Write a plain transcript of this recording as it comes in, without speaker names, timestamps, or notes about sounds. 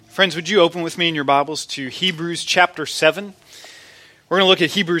Friends, would you open with me in your Bibles to Hebrews chapter 7? We're going to look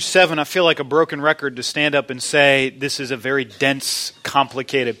at Hebrews 7. I feel like a broken record to stand up and say this is a very dense,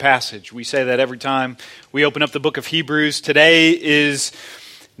 complicated passage. We say that every time we open up the book of Hebrews. Today is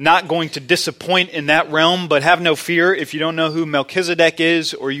not going to disappoint in that realm, but have no fear if you don't know who Melchizedek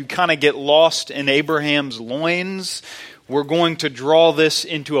is or you kind of get lost in Abraham's loins. We're going to draw this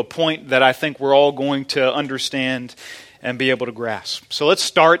into a point that I think we're all going to understand and be able to grasp. So let's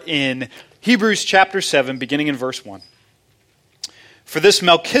start in Hebrews chapter 7, beginning in verse 1. For this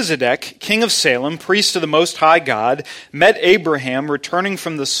Melchizedek, king of Salem, priest of the Most High God, met Abraham returning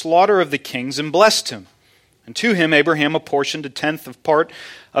from the slaughter of the kings and blessed him. And to him Abraham apportioned a tenth of part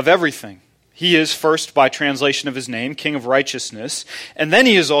of everything. He is first, by translation of his name, king of righteousness, and then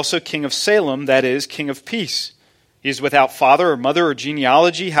he is also king of Salem, that is, king of peace. He is without father or mother or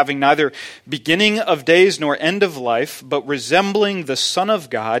genealogy, having neither beginning of days nor end of life, but resembling the Son of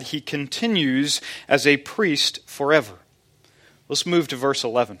God, he continues as a priest forever. Let's move to verse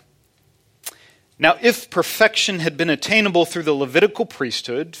 11. Now, if perfection had been attainable through the Levitical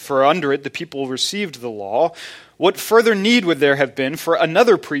priesthood, for under it the people received the law, what further need would there have been for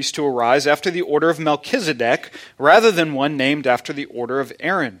another priest to arise after the order of Melchizedek, rather than one named after the order of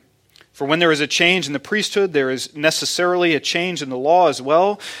Aaron? For when there is a change in the priesthood, there is necessarily a change in the law as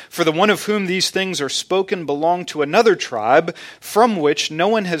well. For the one of whom these things are spoken belonged to another tribe, from which no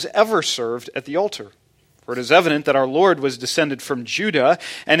one has ever served at the altar. For it is evident that our Lord was descended from Judah,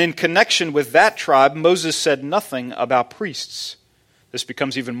 and in connection with that tribe, Moses said nothing about priests. This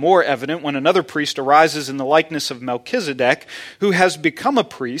becomes even more evident when another priest arises in the likeness of Melchizedek, who has become a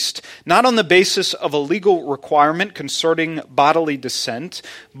priest, not on the basis of a legal requirement concerning bodily descent,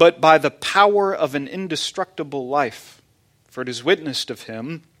 but by the power of an indestructible life. For it is witnessed of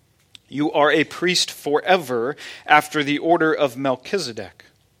him, "You are a priest forever after the order of Melchizedek."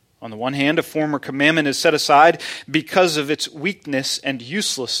 On the one hand, a former commandment is set aside because of its weakness and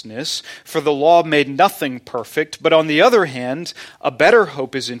uselessness, for the law made nothing perfect. But on the other hand, a better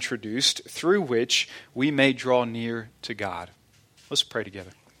hope is introduced through which we may draw near to God. Let's pray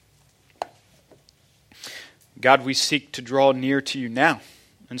together. God, we seek to draw near to you now.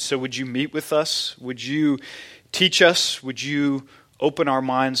 And so would you meet with us? Would you teach us? Would you open our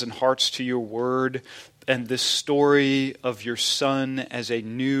minds and hearts to your word and this story of your Son as a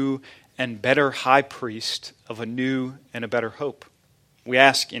new and better high priest of a new and a better hope? We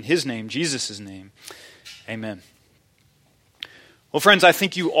ask in his name, Jesus' name, amen. Well, friends, I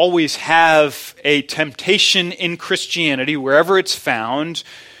think you always have a temptation in Christianity, wherever it's found,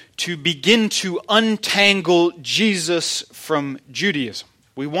 to begin to untangle Jesus from Judaism.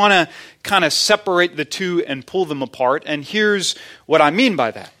 We want to kind of separate the two and pull them apart, and here's what I mean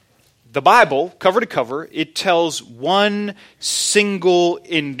by that. The Bible, cover to cover, it tells one single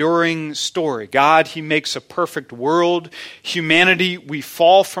enduring story. God, he makes a perfect world. Humanity, we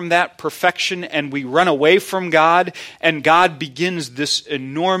fall from that perfection and we run away from God. And God begins this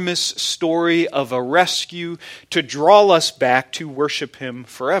enormous story of a rescue to draw us back to worship him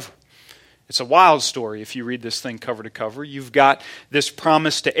forever. It's a wild story if you read this thing cover to cover. You've got this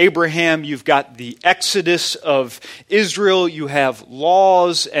promise to Abraham. You've got the exodus of Israel. You have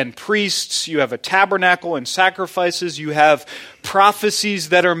laws and priests. You have a tabernacle and sacrifices. You have prophecies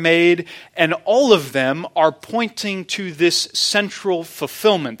that are made. And all of them are pointing to this central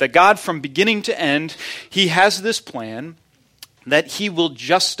fulfillment. That God, from beginning to end, he has this plan that he will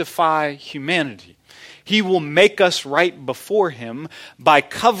justify humanity. He will make us right before him by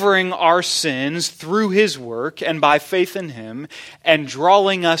covering our sins through his work and by faith in him and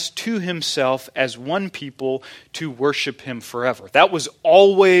drawing us to himself as one people to worship him forever. That was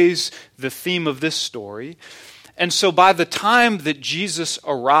always the theme of this story. And so by the time that Jesus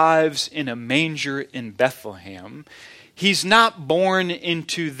arrives in a manger in Bethlehem, he's not born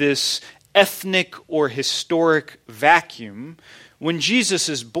into this ethnic or historic vacuum. When Jesus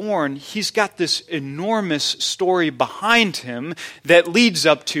is born, he's got this enormous story behind him that leads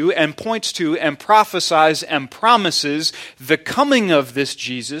up to and points to and prophesies and promises the coming of this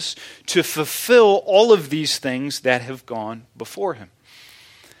Jesus to fulfill all of these things that have gone before him.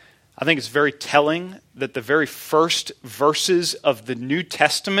 I think it's very telling that the very first verses of the New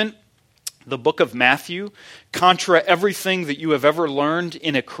Testament, the book of Matthew, contra everything that you have ever learned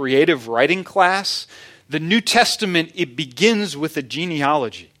in a creative writing class, the New Testament, it begins with a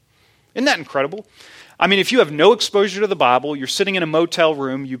genealogy. Isn't that incredible? I mean, if you have no exposure to the Bible, you're sitting in a motel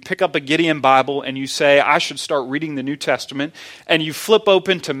room, you pick up a Gideon Bible, and you say, I should start reading the New Testament, and you flip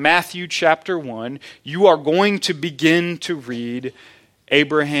open to Matthew chapter 1, you are going to begin to read,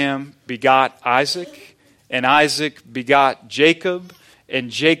 Abraham begot Isaac, and Isaac begot Jacob, and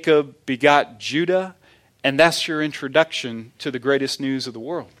Jacob begot Judah, and that's your introduction to the greatest news of the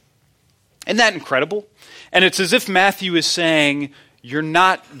world. Isn't that incredible? And it's as if Matthew is saying, you're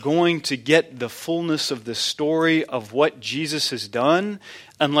not going to get the fullness of the story of what Jesus has done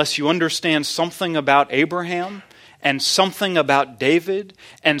unless you understand something about Abraham and something about David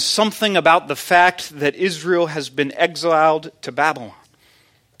and something about the fact that Israel has been exiled to Babylon.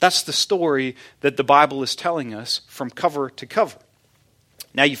 That's the story that the Bible is telling us from cover to cover.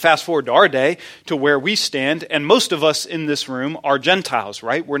 Now you fast forward to our day, to where we stand, and most of us in this room are Gentiles,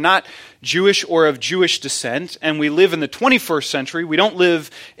 right? We're not Jewish or of Jewish descent, and we live in the 21st century. We don't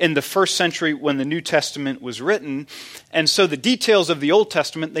live in the first century when the New Testament was written. And so the details of the Old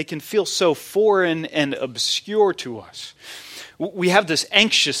Testament, they can feel so foreign and obscure to us. We have this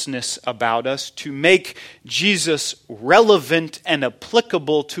anxiousness about us to make Jesus relevant and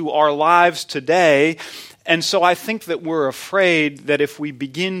applicable to our lives today. And so I think that we're afraid that if we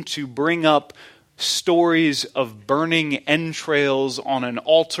begin to bring up stories of burning entrails on an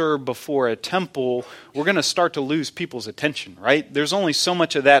altar before a temple, we're going to start to lose people's attention, right? There's only so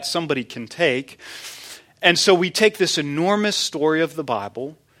much of that somebody can take. And so we take this enormous story of the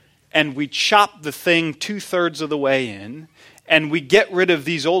Bible and we chop the thing 2/3 of the way in, and we get rid of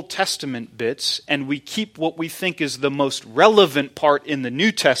these Old Testament bits, and we keep what we think is the most relevant part in the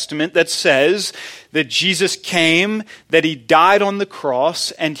New Testament that says that Jesus came, that he died on the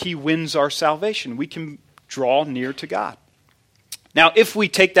cross, and he wins our salvation. We can draw near to God. Now, if we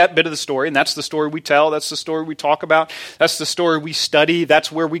take that bit of the story, and that's the story we tell, that's the story we talk about, that's the story we study,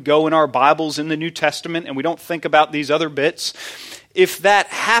 that's where we go in our Bibles in the New Testament, and we don't think about these other bits, if that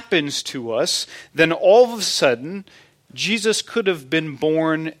happens to us, then all of a sudden, Jesus could have been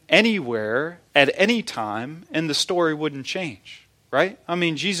born anywhere at any time, and the story wouldn't change, right? I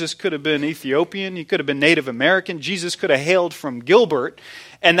mean, Jesus could have been Ethiopian, he could have been Native American, Jesus could have hailed from Gilbert,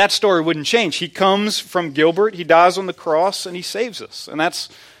 and that story wouldn't change. He comes from Gilbert, he dies on the cross, and he saves us. And that's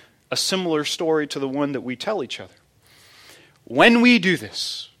a similar story to the one that we tell each other. When we do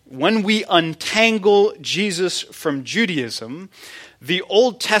this, when we untangle Jesus from Judaism, the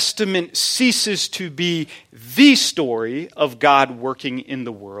Old Testament ceases to be the story of God working in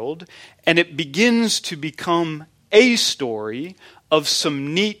the world, and it begins to become a story of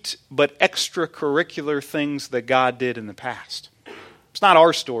some neat but extracurricular things that God did in the past. It's not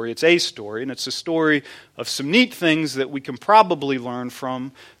our story, it's a story, and it's a story of some neat things that we can probably learn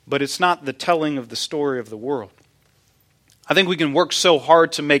from, but it's not the telling of the story of the world. I think we can work so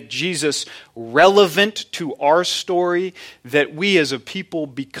hard to make Jesus relevant to our story that we as a people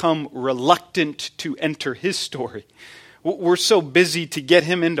become reluctant to enter his story. We're so busy to get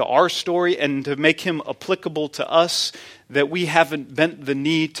him into our story and to make him applicable to us that we haven't bent the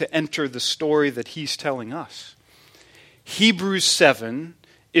knee to enter the story that he's telling us. Hebrews 7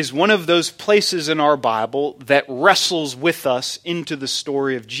 is one of those places in our Bible that wrestles with us into the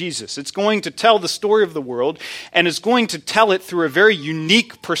story of Jesus. It's going to tell the story of the world, and it's going to tell it through a very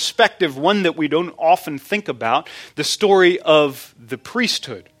unique perspective, one that we don't often think about, the story of the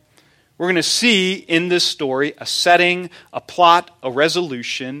priesthood. We're going to see in this story a setting, a plot, a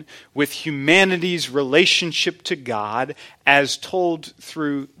resolution with humanity's relationship to God as told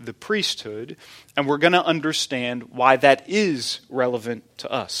through the priesthood, and we're going to understand why that is relevant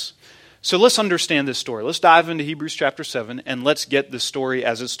to us. So let's understand this story. Let's dive into Hebrews chapter 7, and let's get the story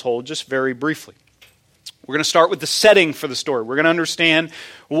as it's told just very briefly. We're going to start with the setting for the story. We're going to understand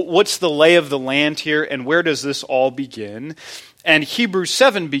what's the lay of the land here and where does this all begin. And Hebrews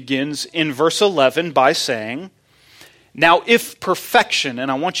 7 begins in verse 11 by saying, now if perfection,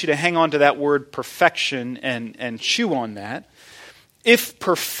 and I want you to hang on to that word perfection and chew on that, if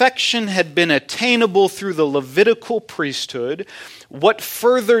perfection had been attainable through the Levitical priesthood, what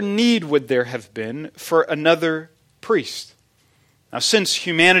further need would there have been for another priest? Now since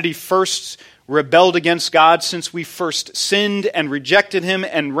humanity first rebelled against God, since we first sinned and rejected him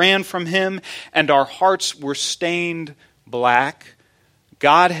and ran from him, and our hearts were stained black,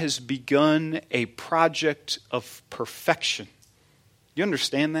 God has begun a project of perfection. You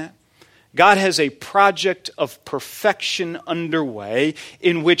understand that? God has a project of perfection underway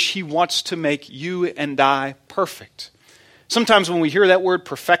in which he wants to make you and I perfect. Sometimes when we hear that word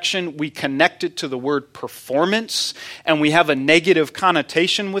perfection, we connect it to the word performance, and we have a negative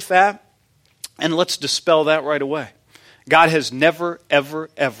connotation with that. And let's dispel that right away. God has never,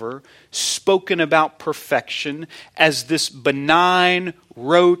 ever, ever spoken about perfection as this benign,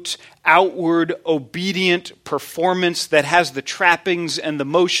 rote, outward, obedient performance that has the trappings and the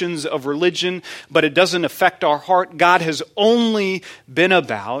motions of religion, but it doesn't affect our heart. God has only been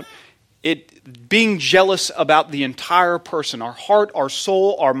about being jealous about the entire person, our heart, our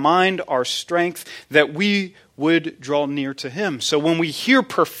soul, our mind, our strength, that we would draw near to him. So when we hear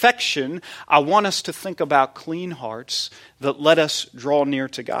perfection, I want us to think about clean hearts that let us draw near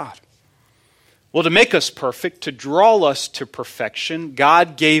to God. Well, to make us perfect, to draw us to perfection,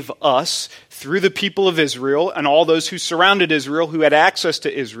 God gave us, through the people of Israel and all those who surrounded Israel, who had access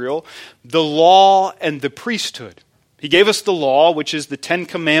to Israel, the law and the priesthood. He gave us the law, which is the 10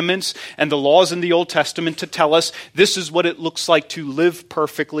 Commandments and the laws in the Old Testament, to tell us this is what it looks like to live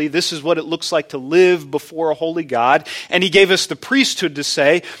perfectly. This is what it looks like to live before a holy God. And he gave us the priesthood to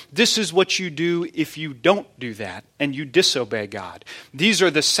say, this is what you do if you don't do that and you disobey God. These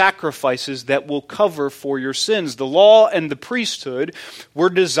are the sacrifices that will cover for your sins. The law and the priesthood were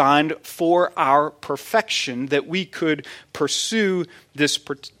designed for our perfection, that we could pursue this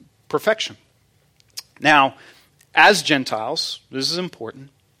perfection. Now, as Gentiles, this is important,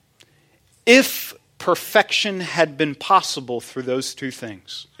 if perfection had been possible through those two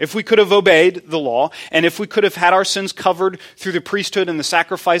things, if we could have obeyed the law, and if we could have had our sins covered through the priesthood and the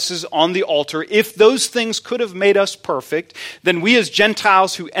sacrifices on the altar, if those things could have made us perfect, then we as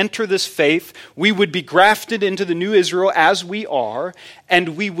Gentiles who enter this faith, we would be grafted into the new Israel as we are,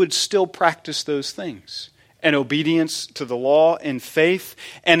 and we would still practice those things. An obedience to the law in faith,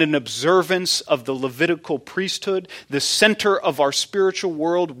 and an observance of the Levitical priesthood. The center of our spiritual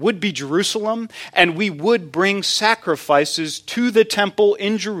world would be Jerusalem, and we would bring sacrifices to the temple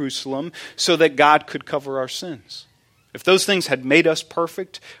in Jerusalem so that God could cover our sins. If those things had made us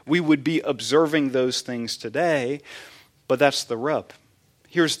perfect, we would be observing those things today, but that's the rub.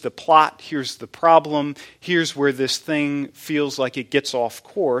 Here's the plot, here's the problem, here's where this thing feels like it gets off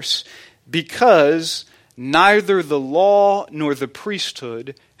course, because neither the law nor the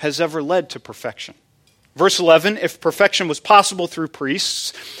priesthood has ever led to perfection. Verse 11, if perfection was possible through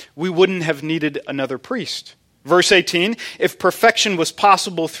priests, we wouldn't have needed another priest. Verse 18, if perfection was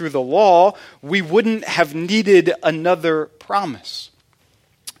possible through the law, we wouldn't have needed another promise.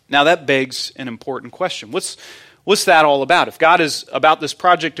 Now that begs an important question. What's that all about? If God is about this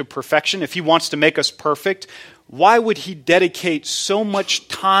project of perfection, if he wants to make us perfect, why would he dedicate so much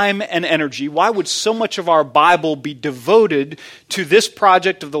time and energy? Why would so much of our Bible be devoted to this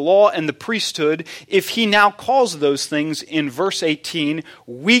project of the law and the priesthood if he now calls those things in verse 18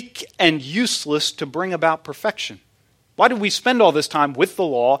 weak and useless to bring about perfection? Why did we spend all this time with the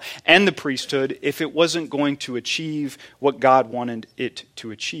law and the priesthood if it wasn't going to achieve what God wanted it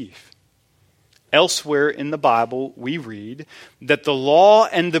to achieve? Elsewhere in the Bible, we read that the law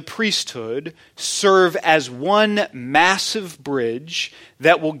and the priesthood serve as one massive bridge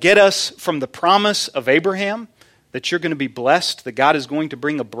that will get us from the promise of Abraham, that you're going to be blessed, that God is going to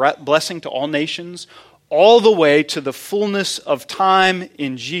bring a blessing to all nations, all the way to the fullness of time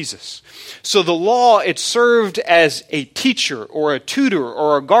in Jesus. So the law, it served as a teacher or a tutor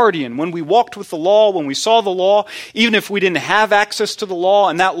or a guardian. When we walked with the law, when we saw the law, even if we didn't have access to the law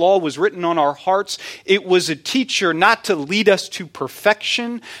and that law was written on our hearts, it was a teacher not to lead us to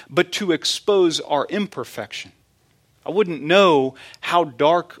perfection, but to expose our imperfection. I wouldn't know how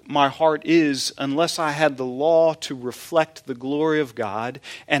dark my heart is unless I had the law to reflect the glory of God,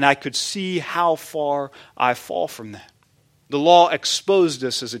 and I could see how far I fall from that. The law exposed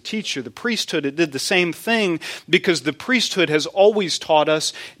us as a teacher. The priesthood, it did the same thing, because the priesthood has always taught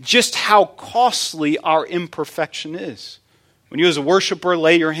us just how costly our imperfection is. When you as a worshiper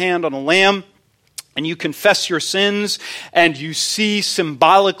lay your hand on a lamb, and you confess your sins, and you see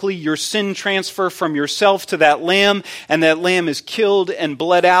symbolically your sin transfer from yourself to that lamb, and that lamb is killed and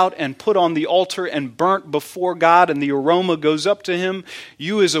bled out and put on the altar and burnt before God, and the aroma goes up to him,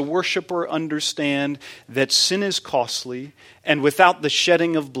 you as a worshiper understand that sin is costly, and without the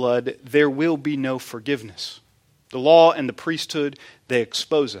shedding of blood, there will be no forgiveness. The law and the priesthood, they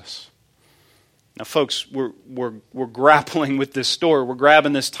expose us. Now, folks, we're grappling with this story. We're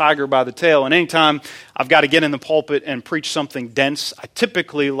grabbing this tiger by the tail. And anytime I've got to get in the pulpit and preach something dense, I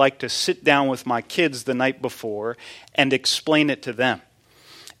typically like to sit down with my kids the night before and explain it to them.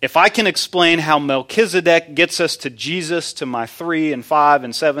 If I can explain how Melchizedek gets us to Jesus to my 3 and 5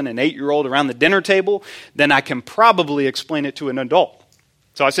 and 7 and 8-year-old around the dinner table, then I can probably explain it to an adult.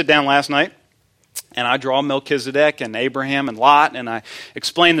 So I sit down last night, and I draw Melchizedek and Abraham and Lot, and I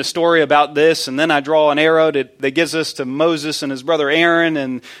explain the story about this, and then I draw an arrow that gives us to Moses and his brother Aaron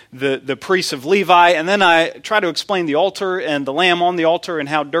and the priests of Levi, and then I try to explain the altar and the lamb on the altar and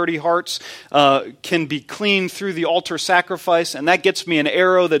how dirty hearts can be cleaned through the altar sacrifice, and that gets me an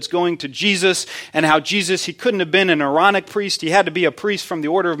arrow that's going to Jesus, and how Jesus, he couldn't have been an Aaronic priest, he had to be a priest from the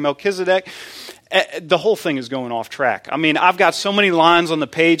order of Melchizedek. the whole thing is going off track. I mean, I've got so many lines on the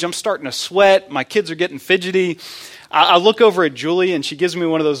page. I'm starting to sweat. My kids are getting fidgety. I look over at Julie, and she gives me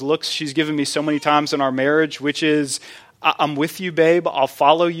one of those looks she's given me so many times in our marriage, which is, I'm with you, babe. I'll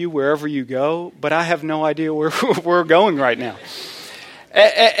follow you wherever you go, but I have no idea where we're going right now.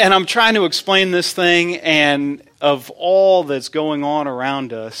 And I'm trying to explain this thing, and of all that's going on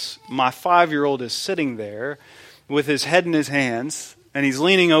around us, my 5-year-old is sitting there with his head in his hands, and he's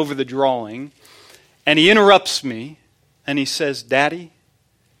leaning over the drawing, and he interrupts me, and he says, "Daddy,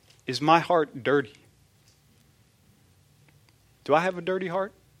 is my heart dirty? Do I have a dirty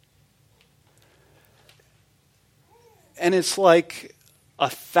heart?" And it's like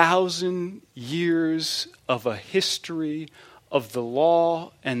 1,000 years of a history of the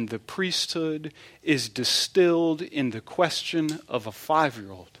law and the priesthood is distilled in the question of a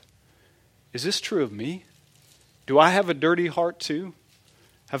 5-year-old. Is this true of me? Do I have a dirty heart too?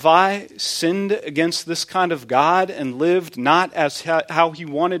 Have I sinned against this kind of God and lived not as how He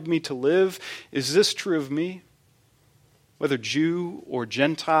wanted me to live? Is this true of me? Whether Jew or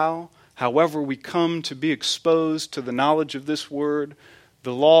Gentile, however we come to be exposed to the knowledge of this word,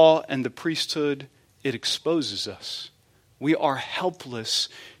 the law and the priesthood, it exposes us. We are helpless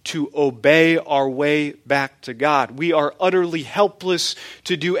to obey our way back to God. We are utterly helpless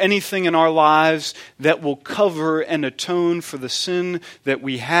to do anything in our lives that will cover and atone for the sin that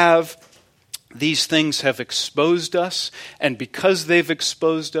we have. These things have exposed us, and because they've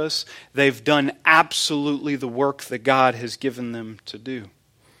exposed us, they've done absolutely the work that God has given them to do.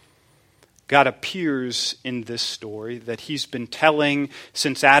 God appears in this story that He's been telling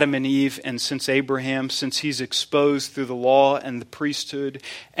since Adam and Eve and since Abraham, since He's exposed through the law and the priesthood,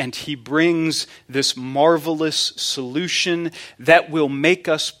 and He brings this marvelous solution that will make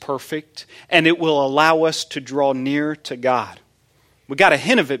us perfect, and it will allow us to draw near to God. We got a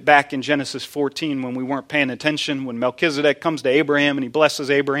hint of it back in Genesis 14 when we weren't paying attention, when Melchizedek comes to Abraham and he blesses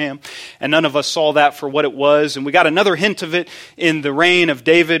Abraham, and none of us saw that for what it was. And we got another hint of it in the reign of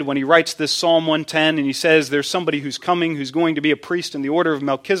David when he writes this Psalm 110, and he says there's somebody who's coming who's going to be a priest in the order of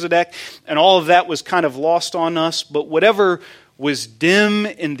Melchizedek, and all of that was kind of lost on us. But whatever was dim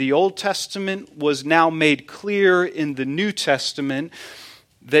in the Old Testament was now made clear in the New Testament,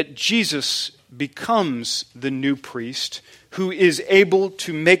 that Jesus becomes the new priest who is able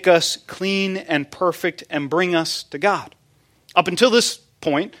to make us clean and perfect and bring us to God. Up until this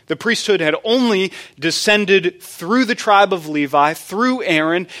point, the priesthood had only descended through the tribe of Levi, through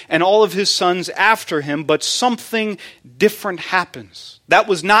Aaron and all of his sons after him, but something different happens. That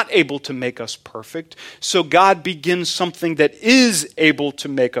was not able to make us perfect, so God begins something that is able to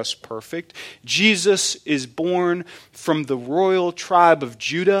make us perfect. Jesus is born from the royal tribe of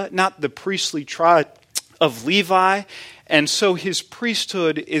Judah, not the priestly tribe of Levi, and so his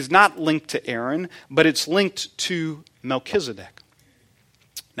priesthood is not linked to Aaron, but it's linked to Melchizedek.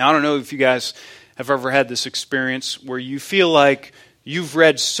 Now, I don't know if you guys have ever had this experience where you feel like you've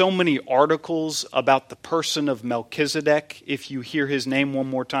read so many articles about the person of Melchizedek. If you hear his name one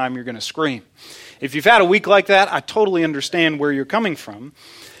more time, you're going to scream. If you've had a week like that, I totally understand where you're coming from.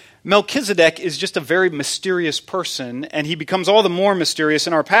 Melchizedek is just a very mysterious person, and he becomes all the more mysterious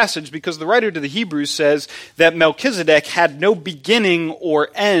in our passage because the writer to the Hebrews says that Melchizedek had no beginning or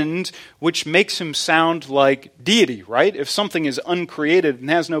end, which makes him sound like deity, right? If something is uncreated and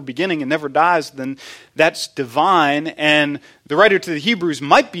has no beginning and never dies, then that's divine. And the writer to the Hebrews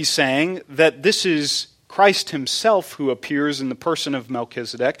might be saying that this is Christ himself who appears in the person of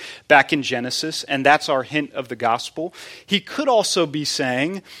Melchizedek back in Genesis, and that's our hint of the gospel. He could also be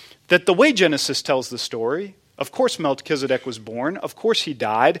saying that the way Genesis tells the story, of course Melchizedek was born, of course he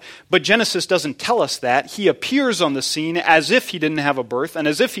died, but Genesis doesn't tell us that. He appears on the scene as if he didn't have a birth and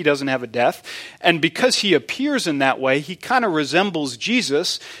as if he doesn't have a death, and because he appears in that way, he kind of resembles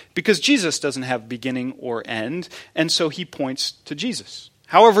Jesus because Jesus doesn't have beginning or end, and so he points to Jesus.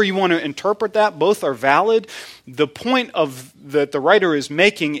 However you want to interpret that, both are valid. The point that the writer is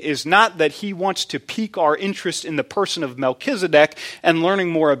making is not that he wants to pique our interest in the person of Melchizedek and learning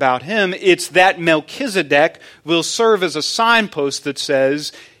more about him. It's that Melchizedek will serve as a signpost that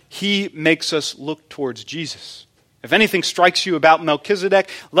says he makes us look towards Jesus. If anything strikes you about Melchizedek,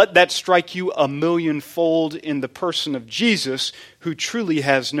 let that strike you a millionfold in the person of Jesus, who truly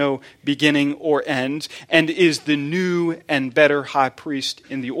has no beginning or end and is the new and better high priest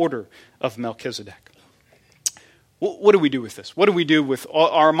in the order of Melchizedek. What do we do with this? What do we do with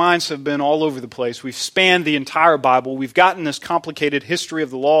our minds have been all over the place. We've spanned the entire Bible. We've gotten this complicated history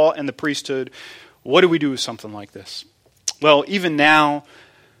of the law and the priesthood. What do we do with something like this? Well, even now,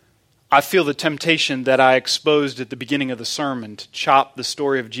 I feel the temptation that I exposed at the beginning of the sermon to chop the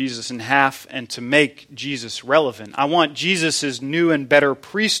story of Jesus in half and to make Jesus relevant. I want Jesus' new and better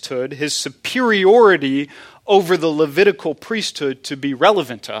priesthood, his superiority over the Levitical priesthood, to be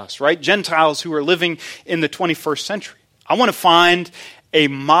relevant to us, right? Gentiles who are living in the 21st century. I want to find a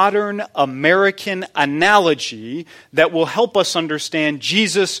modern American analogy that will help us understand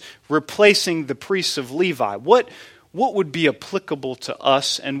Jesus replacing the priests of Levi. What would be applicable to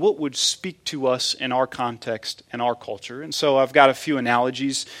us and what would speak to us in our context and our culture? And so I've got a few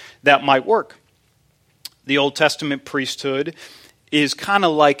analogies that might work. The Old Testament priesthood is kind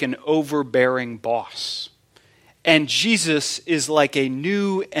of like an overbearing boss. And Jesus is like a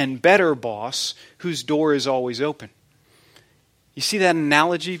new and better boss whose door is always open. You see that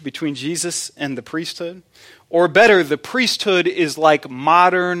analogy between Jesus and the priesthood? Or better, the priesthood is like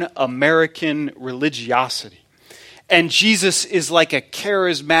modern American religiosity. And Jesus is like a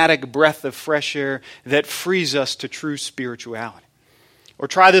charismatic breath of fresh air that frees us to true spirituality. Or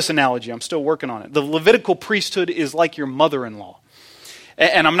try this analogy. I'm still working on it. The Levitical priesthood is like your mother-in-law.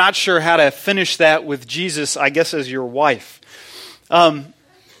 And I'm not sure how to finish that with Jesus, I guess, as your wife.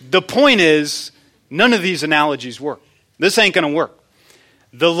 The point is, none of these analogies work. This ain't going to work.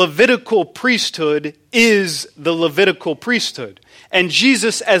 The Levitical priesthood is the Levitical priesthood. And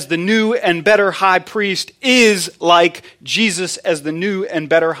Jesus as the new and better high priest is like Jesus as the new and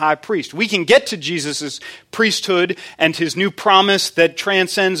better high priest. We can get to Jesus' priesthood and his new promise that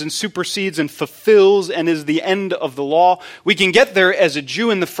transcends and supersedes and fulfills and is the end of the law. We can get there as a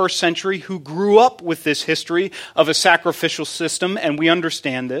Jew in the first century who grew up with this history of a sacrificial system, and we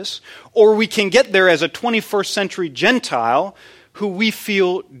understand this. Or we can get there as a 21st century Gentile who we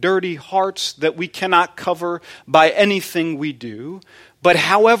feel dirty hearts that we cannot cover by anything we do. But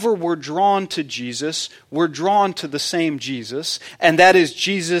however we're drawn to Jesus, we're drawn to the same Jesus, and that is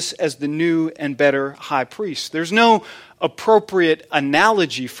Jesus as the new and better high priest. There's no appropriate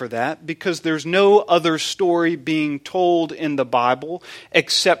analogy for that because there's no other story being told in the Bible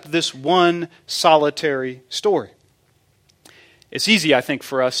except this one solitary story. It's easy, I think,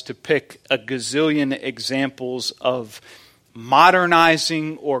 for us to pick a gazillion examples of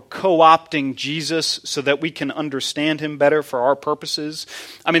modernizing or co-opting Jesus so that we can understand him better for our purposes.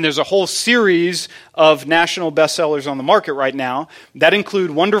 I mean, there's a whole series of national bestsellers on the market right now that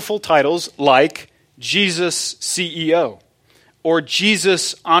include wonderful titles like Jesus CEO, or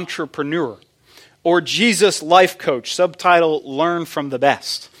Jesus Entrepreneur, or Jesus Life Coach, subtitle Learn from the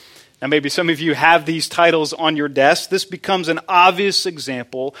Best. Now, maybe some of you have these titles on your desk. This becomes an obvious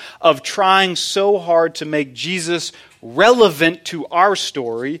example of trying so hard to make Jesus relevant to our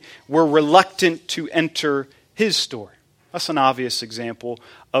story, we're reluctant to enter his story. That's an obvious example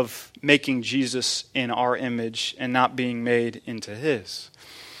of making Jesus in our image and not being made into his.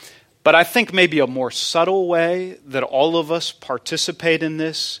 But I think maybe a more subtle way that all of us participate in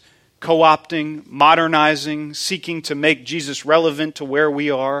this, co-opting, modernizing, seeking to make Jesus relevant to where we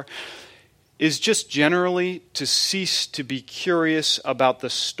are, is just generally to cease to be curious about the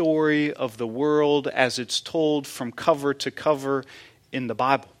story of the world as it's told from cover to cover in the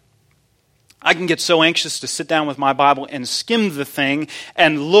Bible. I can get so anxious to sit down with my Bible and skim the thing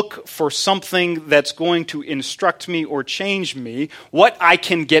and look for something that's going to instruct me or change me, what I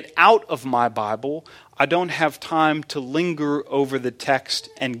can get out of my Bible. I don't have time to linger over the text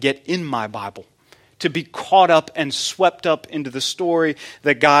and get in my Bible, to be caught up and swept up into the story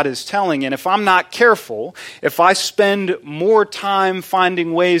that God is telling. And if I'm not careful, if I spend more time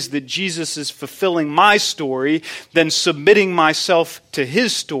finding ways that Jesus is fulfilling my story than submitting myself to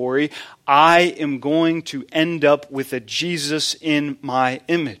his story, I am going to end up with a Jesus in my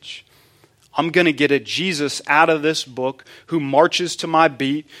image. I'm going to get a Jesus out of this book who marches to my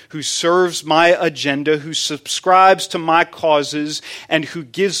beat, who serves my agenda, who subscribes to my causes, and who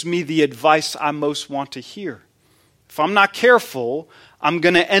gives me the advice I most want to hear. If I'm not careful, I'm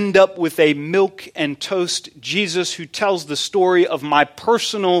going to end up with a milk and toast Jesus who tells the story of my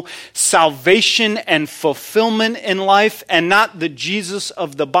personal salvation and fulfillment in life, and not the Jesus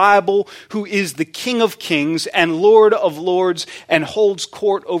of the Bible who is the King of Kings and Lord of Lords and holds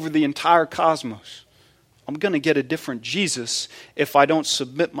court over the entire cosmos. I'm going to get a different Jesus if I don't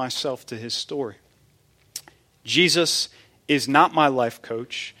submit myself to his story. Jesus is not my life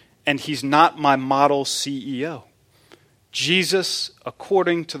coach, and he's not my model CEO. Jesus,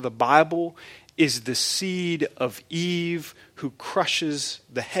 according to the Bible, is the seed of Eve who crushes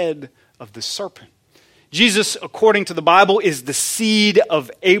the head of the serpent. Jesus, according to the Bible, is the seed of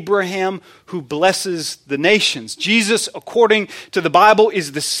Abraham who blesses the nations. Jesus, according to the Bible,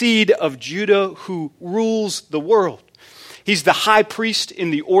 is the seed of Judah who rules the world. He's the high priest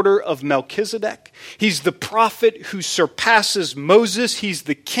in the order of Melchizedek. He's the prophet who surpasses Moses. He's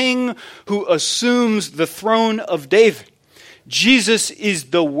the king who assumes the throne of David. Jesus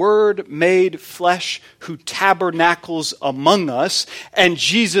is the Word made flesh who tabernacles among us, and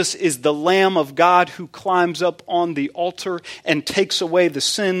Jesus is the Lamb of God who climbs up on the altar and takes away the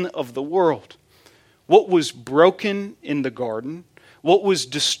sin of the world. What was broken in the garden, what was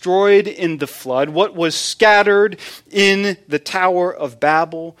destroyed in the flood, what was scattered in the Tower of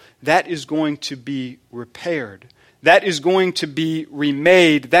Babel, that is going to be repaired. That is going to be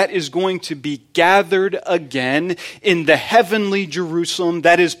remade. That is going to be gathered again in the heavenly Jerusalem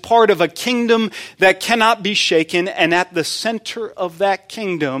that is part of a kingdom that cannot be shaken. And at the center of that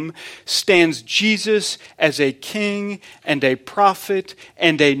kingdom stands Jesus as a king and a prophet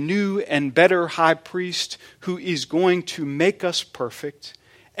and a new and better high priest who is going to make us perfect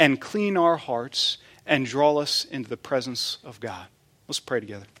and clean our hearts and draw us into the presence of God. Let's pray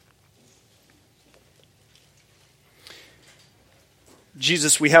together.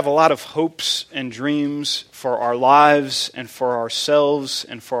 Jesus, we have a lot of hopes and dreams for our lives and for ourselves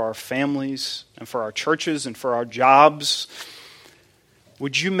and for our families and for our churches and for our jobs.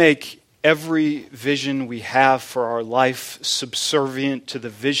 Would you make every vision we have for our life subservient to the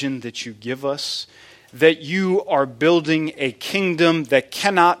vision that you give us? That you are building a kingdom that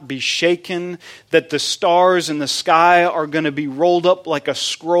cannot be shaken, that the stars in the sky are going to be rolled up like a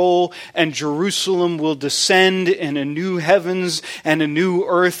scroll, and Jerusalem will descend in a new heavens and a new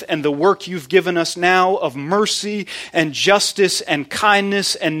earth, and the work you've given us now of mercy and justice and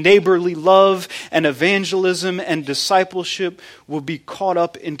kindness and neighborly love and evangelism and discipleship will be caught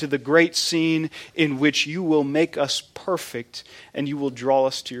up into the great scene in which you will make us perfect and you will draw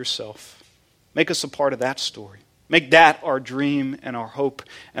us to yourself. Make us a part of that story. Make that our dream and our hope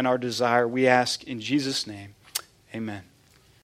and our desire. We ask in Jesus' name, amen.